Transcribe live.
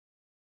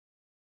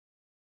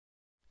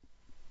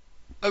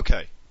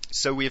Okay,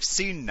 so we have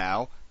seen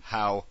now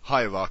how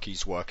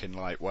hierarchies work in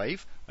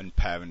Lightwave and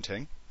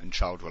parenting and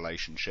child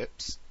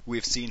relationships. We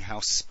have seen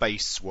how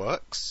space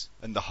works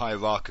and the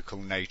hierarchical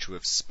nature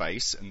of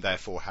space, and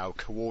therefore how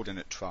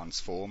coordinate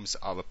transforms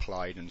are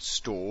applied and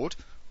stored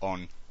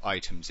on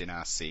items in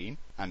our scene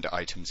and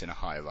items in a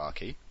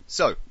hierarchy.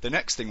 So the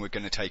next thing we're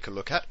going to take a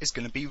look at is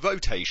going to be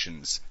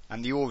rotations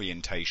and the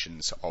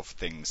orientations of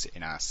things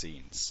in our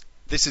scenes.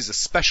 This is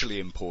especially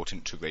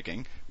important to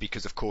rigging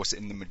because, of course,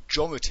 in the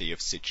majority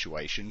of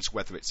situations,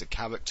 whether it's a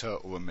character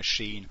or a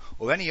machine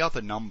or any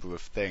other number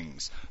of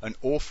things, an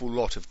awful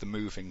lot of the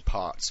moving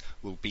parts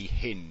will be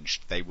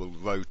hinged. They will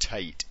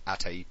rotate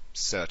at a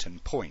certain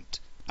point.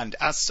 And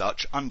as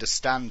such,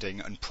 understanding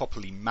and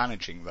properly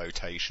managing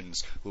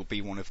rotations will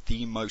be one of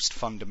the most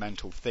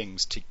fundamental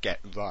things to get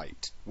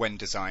right when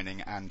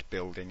designing and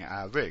building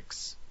our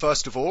rigs.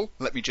 First of all,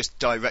 let me just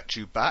direct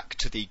you back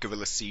to the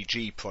Gorilla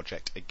CG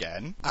project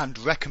again and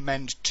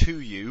recommend to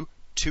you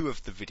two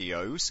of the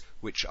videos,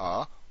 which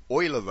are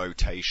Euler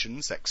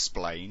Rotations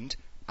Explained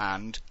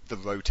and The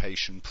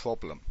Rotation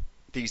Problem.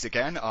 These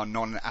again are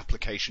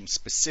non-application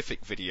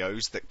specific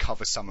videos that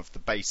cover some of the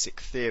basic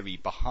theory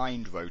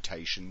behind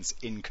rotations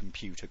in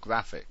computer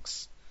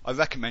graphics. I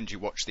recommend you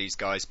watch these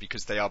guys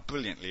because they are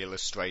brilliantly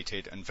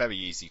illustrated and very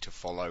easy to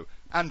follow,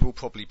 and will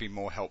probably be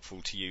more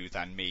helpful to you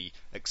than me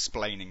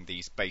explaining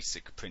these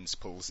basic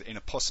principles in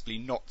a possibly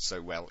not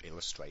so well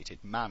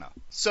illustrated manner.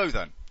 So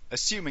then,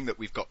 assuming that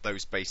we've got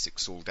those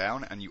basics all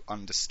down and you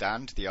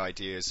understand the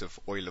ideas of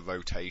Euler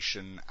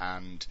rotation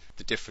and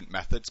the different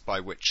methods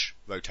by which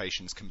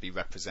rotations can be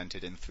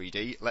represented in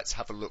 3D, let's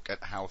have a look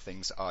at how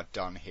things are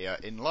done here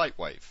in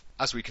Lightwave.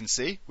 As we can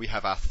see, we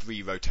have our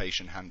three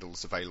rotation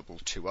handles available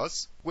to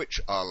us,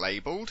 which are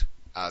labelled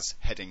as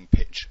heading,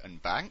 pitch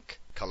and bank,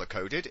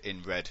 colour-coded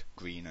in red,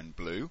 green and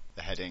blue,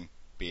 the heading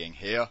being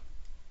here,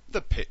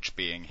 the pitch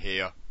being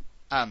here,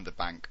 and the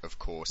bank, of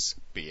course,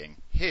 being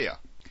here.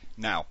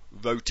 Now,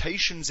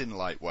 rotations in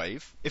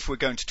Lightwave, if we're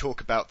going to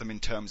talk about them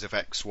in terms of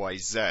X, Y,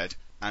 Z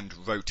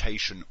and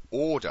rotation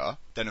order,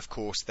 then of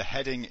course the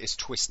heading is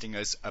twisting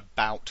us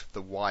about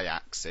the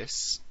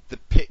Y-axis, the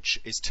pitch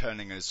is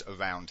turning us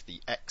around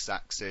the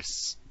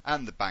X-axis,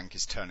 and the bank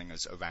is turning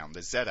us around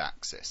the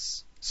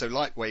Z-axis. So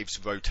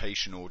Lightwave's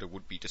rotation order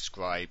would be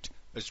described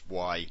as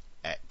Y,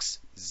 X,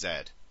 Z.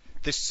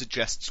 This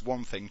suggests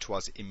one thing to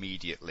us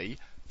immediately.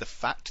 The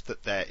fact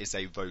that there is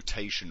a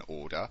rotation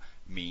order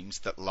means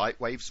that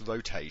Lightwave's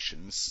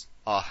rotations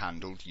are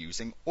handled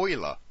using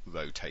Euler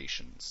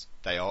rotations.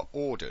 They are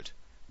ordered.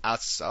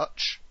 As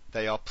such,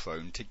 they are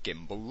prone to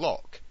gimbal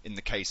lock. In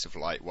the case of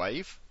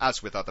Lightwave,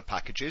 as with other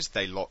packages,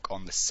 they lock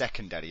on the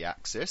secondary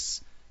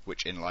axis,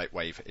 which in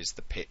Lightwave is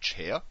the pitch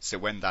here. So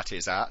when that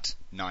is at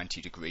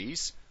 90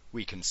 degrees,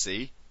 we can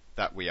see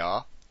that we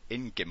are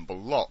in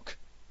gimbal lock,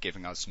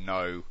 giving us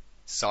no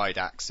side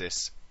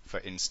axis, for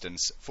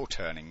instance, for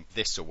turning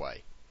this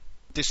away.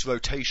 This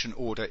rotation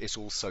order is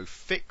also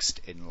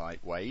fixed in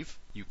Lightwave.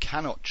 You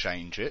cannot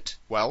change it.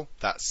 Well,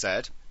 that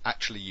said,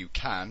 actually you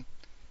can.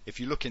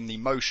 If you look in the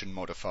motion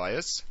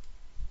modifiers,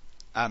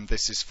 and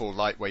this is for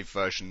Lightwave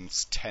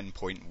versions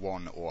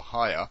 10.1 or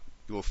higher,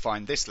 you will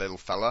find this little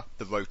fella,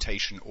 the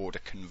rotation order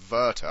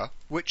converter,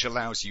 which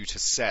allows you to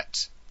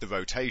set the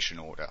rotation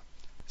order.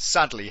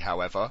 Sadly,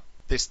 however,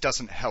 this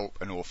doesn't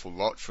help an awful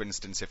lot. For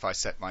instance, if I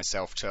set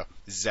myself to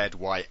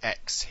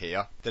ZYX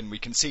here, then we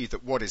can see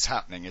that what is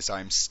happening is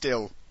I'm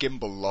still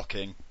gimbal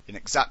locking in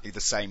exactly the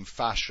same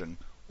fashion.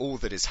 All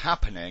that is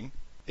happening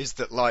is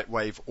that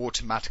Lightwave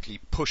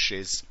automatically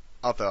pushes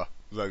other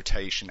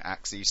rotation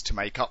axes to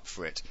make up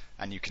for it,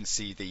 and you can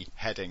see the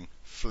heading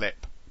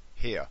flip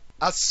here.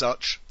 As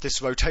such,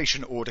 this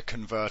rotation order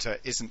converter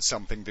isn't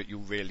something that you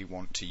really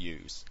want to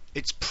use.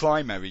 Its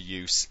primary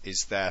use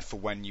is there for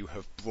when you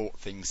have brought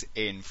things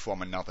in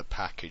from another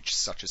package,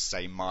 such as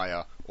say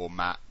Maya or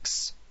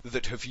Max,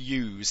 that have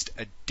used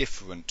a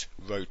different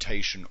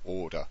rotation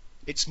order.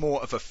 It's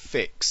more of a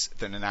fix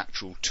than an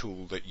actual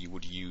tool that you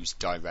would use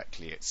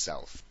directly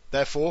itself.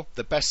 Therefore,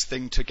 the best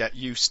thing to get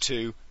used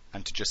to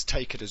and to just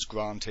take it as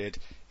granted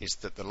is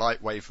that the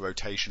Lightwave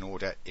rotation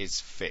order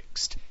is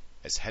fixed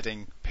as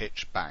heading,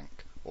 pitch,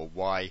 bank, or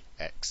Y,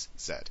 X,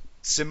 Z.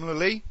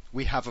 Similarly,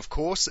 we have of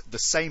course the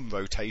same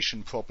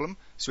rotation problem,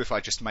 so if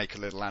I just make a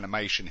little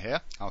animation here,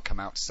 I'll come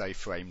out to say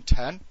frame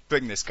 10,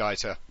 bring this guy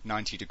to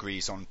 90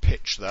 degrees on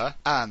pitch there,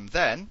 and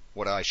then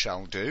what I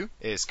shall do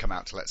is come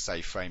out to, let's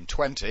say, frame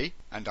 20,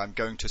 and I'm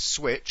going to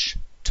switch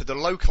to the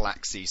local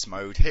axis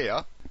mode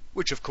here,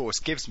 which of course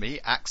gives me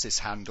axis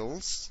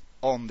handles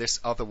on this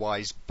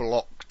otherwise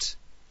blocked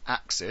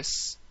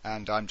axis,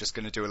 and I'm just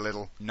going to do a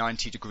little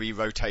 90-degree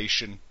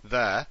rotation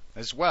there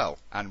as well.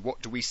 And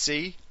what do we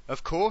see?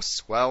 Of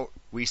course, well,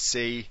 we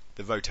see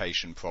the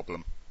rotation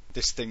problem.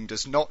 This thing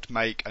does not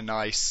make a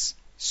nice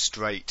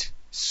straight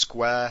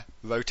square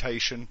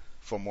rotation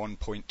from one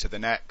point to the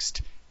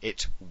next.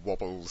 It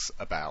wobbles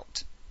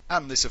about.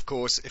 And this, of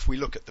course, if we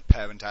look at the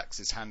parent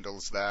axis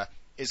handles there,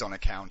 is on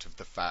account of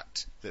the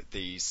fact that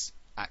these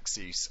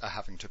axes are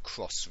having to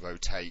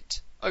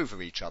cross-rotate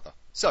over each other.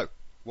 So,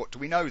 What do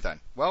we know then?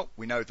 Well,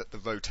 we know that the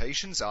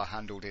rotations are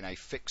handled in a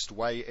fixed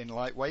way in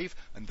Lightwave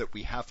and that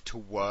we have to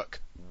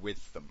work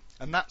with them.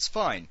 And that's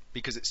fine,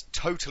 because it's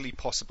totally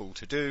possible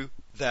to do.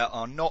 There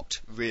are not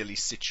really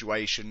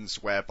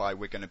situations whereby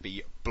we're going to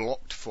be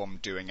blocked from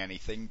doing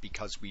anything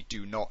because we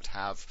do not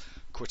have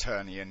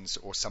quaternions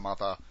or some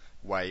other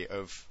way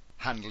of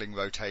handling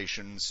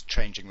rotations,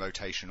 changing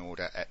rotation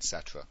order,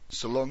 etc.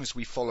 So long as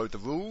we follow the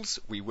rules,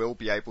 we will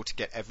be able to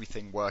get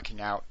everything working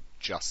out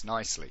just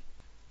nicely.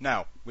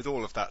 Now, with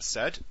all of that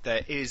said,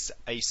 there is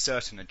a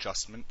certain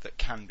adjustment that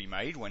can be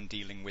made when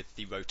dealing with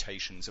the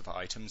rotations of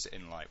items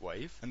in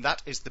Lightwave, and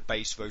that is the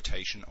base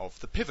rotation of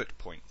the pivot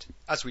point.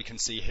 As we can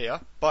see here,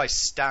 by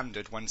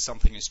standard, when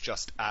something is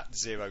just at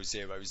 0,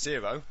 0,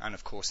 0, and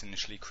of course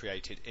initially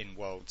created in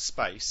world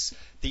space,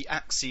 the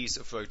axes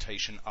of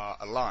rotation are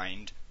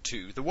aligned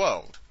to the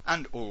world,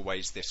 and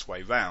always this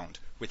way round,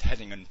 with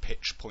heading and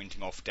pitch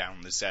pointing off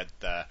down the Z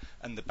there,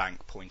 and the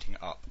bank pointing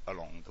up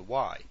along the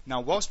Y. Now,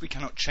 whilst we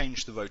cannot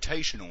change the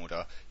rotation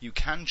order, you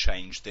can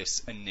change this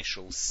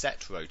initial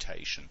set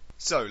rotation.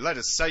 So, let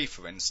us say,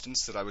 for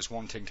instance, that I was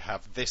wanting to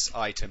have this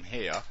item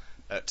here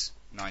at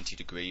 90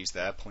 degrees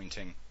there,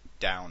 pointing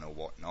down or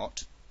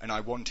whatnot, and I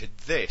wanted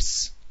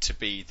this to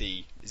be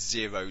the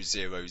 0,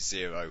 0,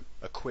 0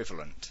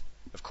 equivalent.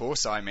 Of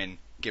course, I'm in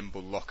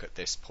gimbal lock at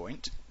this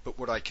point, but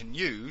what I can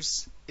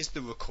use is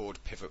the Record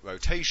Pivot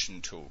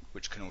Rotation tool,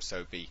 which can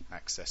also be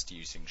accessed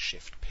using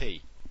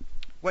Shift-P.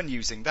 When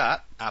using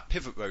that, our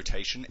pivot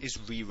rotation is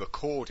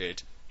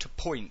re-recorded to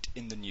point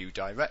in the new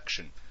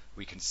direction.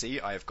 We can see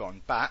I have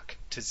gone back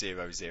to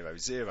 0, 0,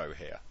 0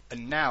 here.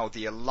 And now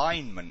the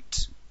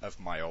alignment of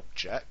my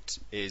object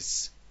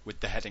is with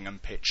the heading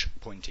and pitch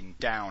pointing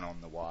down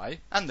on the Y,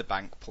 and the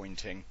bank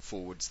pointing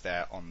forwards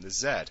there on the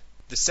Z.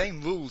 The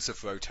same rules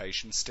of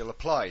rotation still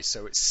apply,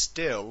 so it's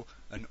still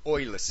an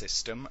Euler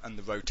system and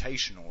the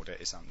rotation order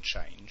is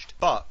unchanged,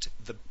 but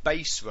the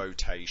base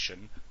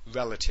rotation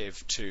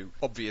relative to,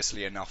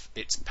 obviously enough,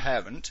 its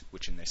parent,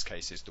 which in this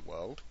case is the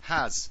world,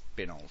 has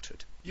been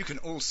altered. You can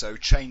also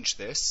change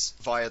this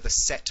via the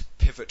Set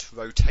Pivot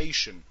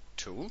Rotation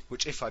tool,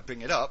 which if I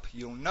bring it up,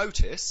 you'll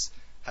notice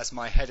has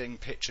my heading,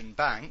 pitch and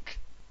bank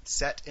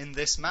set in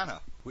this manner,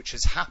 which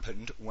has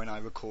happened when I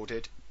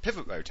recorded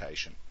pivot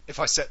rotation. If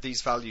I set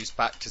these values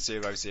back to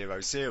 0,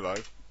 0, 0,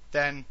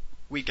 then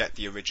we get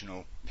the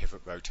original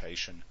pivot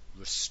rotation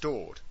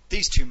restored.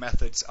 These two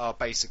methods are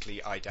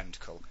basically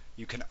identical.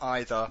 You can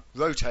either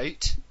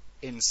rotate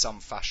in some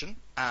fashion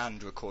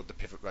and record the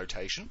pivot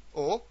rotation,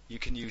 or you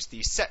can use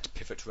the set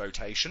pivot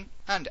rotation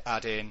and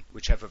add in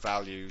whichever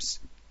values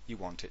you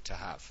want it to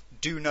have.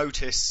 Do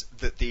notice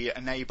that the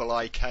enable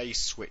IK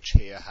switch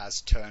here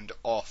has turned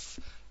off.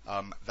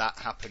 That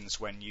happens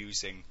when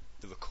using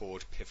the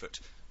Record Pivot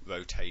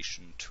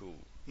Rotation tool.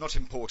 Not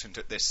important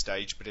at this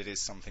stage, but it is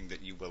something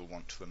that you will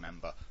want to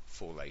remember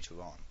for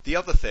later on. The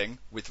other thing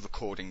with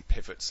recording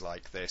pivots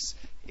like this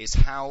is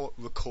how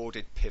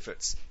recorded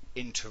pivots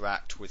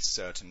interact with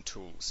certain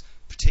tools,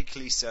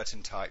 particularly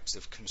certain types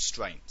of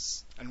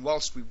constraints. And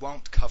whilst we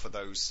won't cover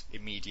those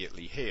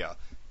immediately here,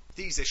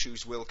 these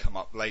issues will come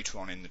up later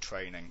on in the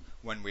training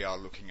when we are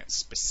looking at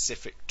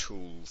specific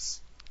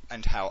tools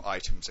and how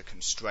items are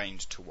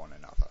constrained to one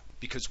another.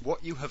 Because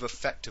what you have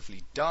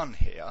effectively done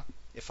here,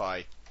 if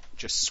I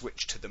just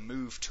switch to the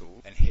Move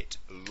tool and hit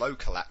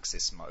local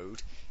axis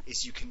mode,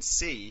 is you can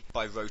see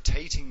by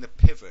rotating the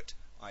pivot,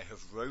 I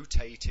have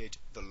rotated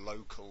the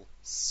local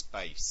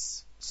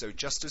space. So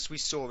just as we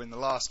saw in the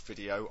last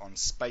video on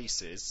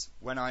spaces,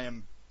 when I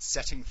am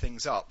setting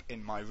things up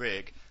in my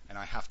rig and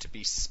I have to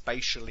be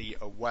spatially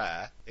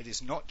aware, it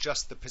is not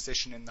just the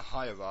position in the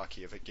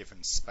hierarchy of a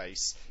given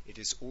space, it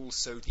is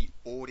also the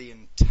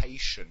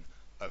orientation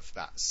of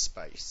that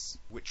space,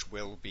 which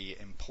will be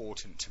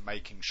important to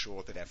making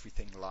sure that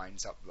everything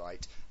lines up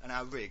right and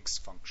our rigs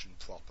function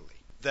properly.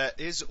 There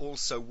is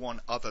also one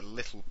other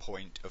little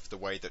point of the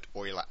way that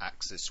Euler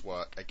axes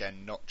work,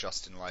 again not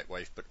just in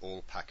Lightwave but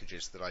all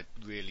packages, that I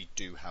really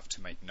do have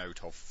to make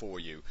note of for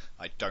you.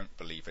 I don't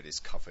believe it is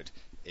covered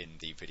in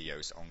the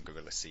videos on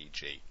Gorilla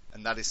CG,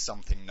 and that is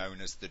something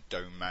known as the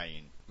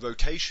domain.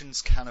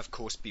 Rotations can of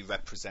course be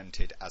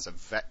represented as a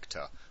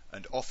vector,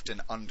 and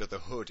often under the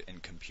hood in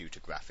computer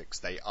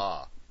graphics they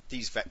are.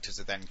 These vectors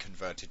are then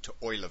converted to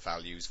Euler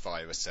values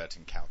via a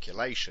certain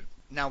calculation.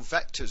 Now,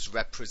 vectors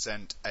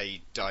represent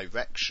a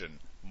direction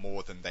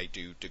more than they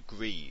do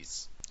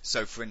degrees.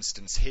 So, for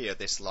instance, here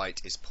this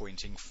light is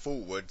pointing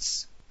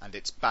forwards and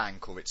its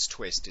bank or its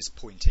twist is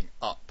pointing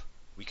up.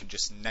 We can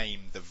just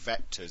name the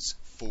vectors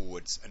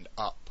forwards and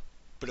up.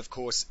 But of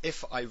course,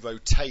 if I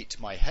rotate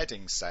my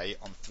heading, say,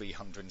 on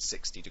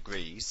 360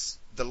 degrees,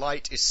 the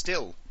light is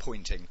still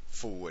pointing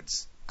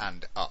forwards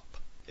and up.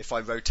 If I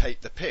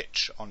rotate the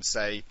pitch on,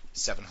 say,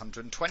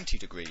 720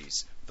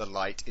 degrees, the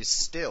light is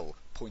still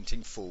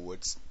pointing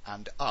forwards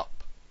and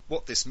up.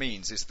 What this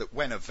means is that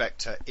when a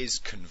vector is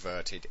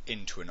converted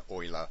into an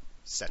Euler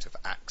set of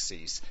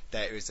axes,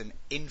 there is an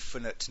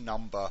infinite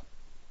number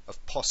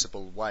of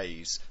possible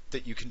ways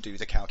that you can do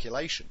the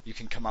calculation. You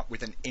can come up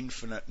with an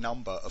infinite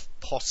number of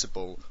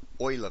possible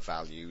Euler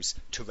values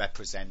to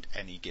represent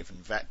any given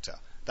vector.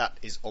 That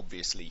is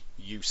obviously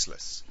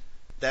useless.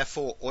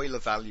 Therefore, Euler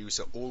values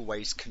are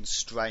always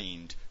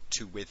constrained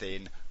to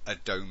within a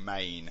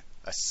domain,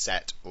 a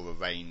set or a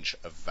range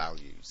of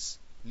values.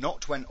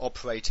 Not when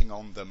operating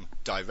on them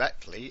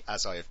directly,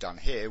 as I have done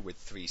here with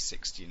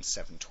 360 and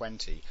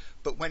 720,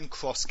 but when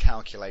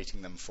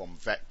cross-calculating them from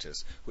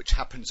vectors, which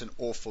happens an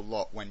awful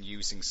lot when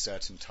using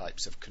certain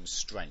types of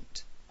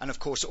constraint. And of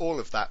course all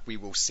of that we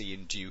will see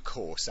in due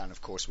course, and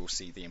of course we'll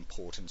see the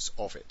importance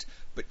of it.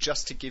 But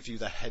just to give you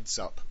the heads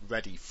up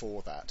ready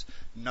for that,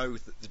 know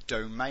that the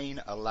domain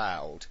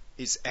allowed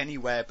is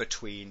anywhere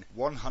between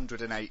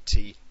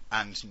 180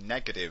 and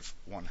negative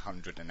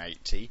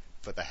 180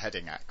 for the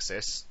heading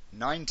axis,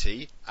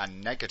 90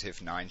 and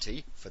negative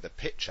 90 for the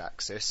pitch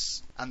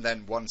axis, and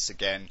then once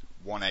again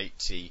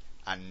 180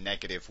 and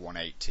negative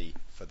 180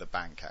 for the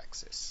bank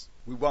axis.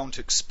 We won't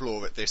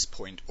explore at this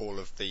point all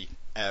of the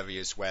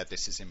areas where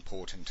this is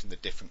important and the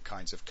different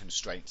kinds of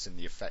constraints and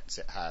the effects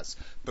it has,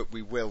 but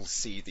we will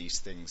see these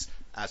things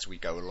as we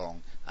go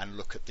along and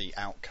look at the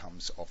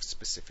outcomes of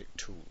specific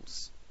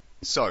tools.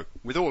 So,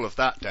 with all of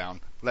that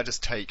down, let us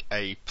take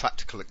a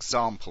practical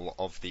example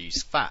of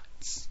these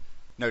facts.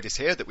 Notice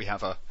here that we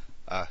have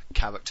a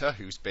character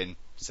who's been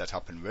set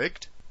up and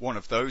rigged. One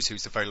of those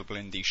who's available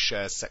in the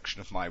shares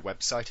section of my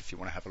website if you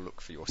want to have a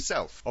look for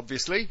yourself.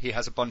 Obviously, he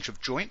has a bunch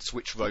of joints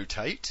which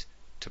rotate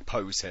to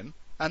pose him,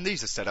 and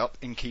these are set up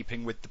in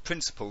keeping with the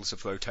principles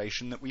of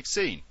rotation that we've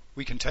seen.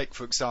 We can take,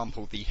 for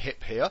example, the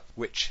hip here,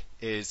 which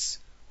is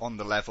on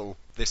the level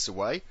this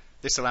away.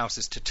 This allows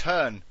us to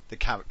turn the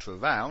character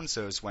around,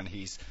 so as when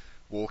he's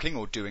walking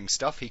or doing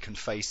stuff, he can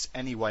face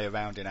any way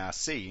around in our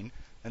scene,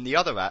 and the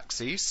other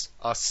axes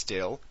are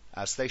still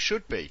as they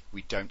should be.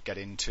 We don't get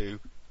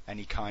into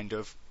any kind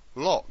of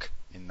lock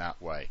in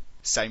that way.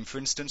 Same, for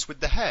instance,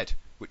 with the head,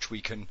 which we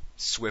can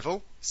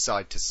swivel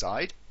side to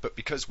side, but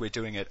because we're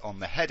doing it on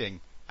the heading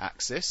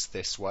axis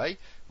this way,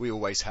 we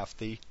always have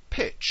the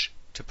pitch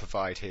to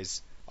provide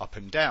his up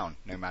and down,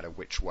 no matter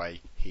which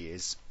way he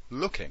is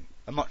looking.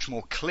 A much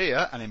more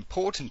clear and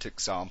important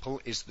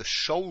example is the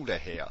shoulder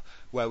here,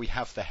 where we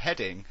have the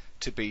heading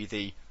to be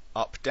the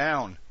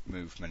up-down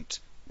movement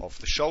of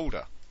the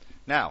shoulder.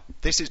 Now,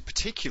 this is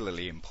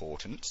particularly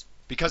important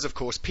because, of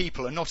course,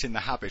 people are not in the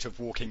habit of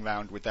walking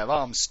around with their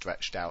arms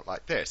stretched out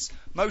like this.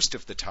 Most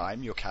of the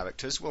time, your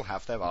characters will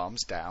have their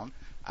arms down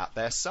at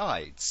their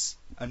sides.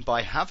 And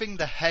by having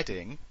the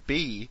heading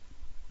be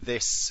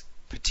this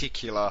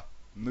particular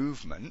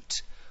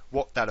movement,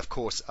 what that, of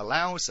course,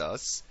 allows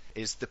us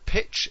is the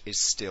pitch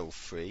is still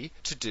free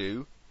to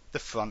do the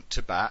front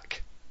to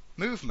back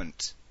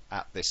movement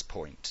at this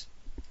point.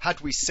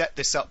 Had we set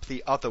this up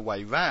the other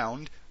way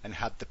round and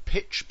had the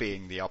pitch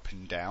being the up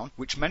and down,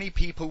 which many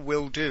people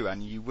will do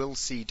and you will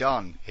see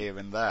done here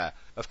and there,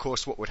 of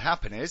course what would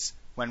happen is,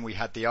 when we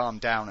had the arm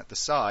down at the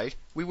side,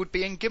 we would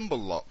be in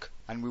gimbal lock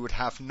and we would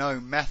have no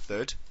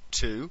method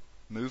to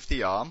move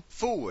the arm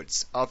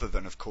forwards, other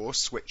than of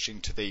course switching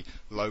to the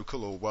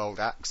local or world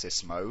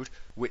axis mode,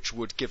 which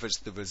would give us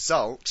the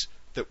result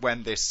that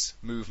when this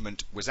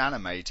movement was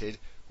animated,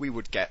 we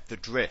would get the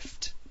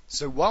drift.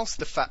 So whilst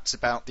the facts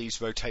about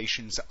these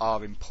rotations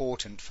are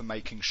important for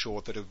making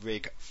sure that a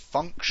rig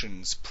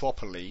functions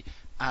properly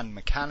and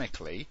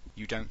mechanically,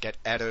 you don't get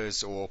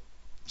errors or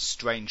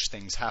strange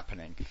things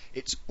happening,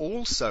 it's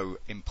also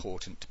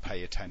important to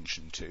pay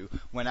attention to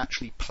when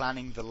actually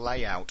planning the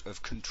layout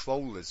of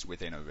controllers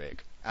within a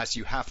rig, as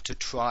you have to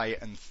try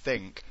and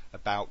think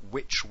about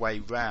which way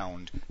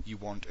round you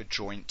want a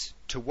joint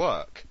to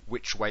work,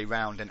 which way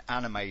round an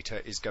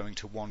animator is going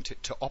to want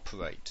it to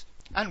operate.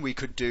 And we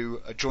could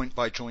do a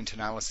joint-by-joint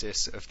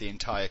analysis of the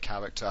entire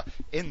character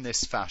in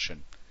this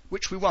fashion,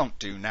 which we won't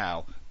do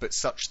now, but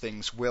such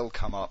things will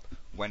come up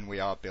when we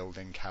are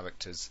building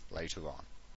characters later on.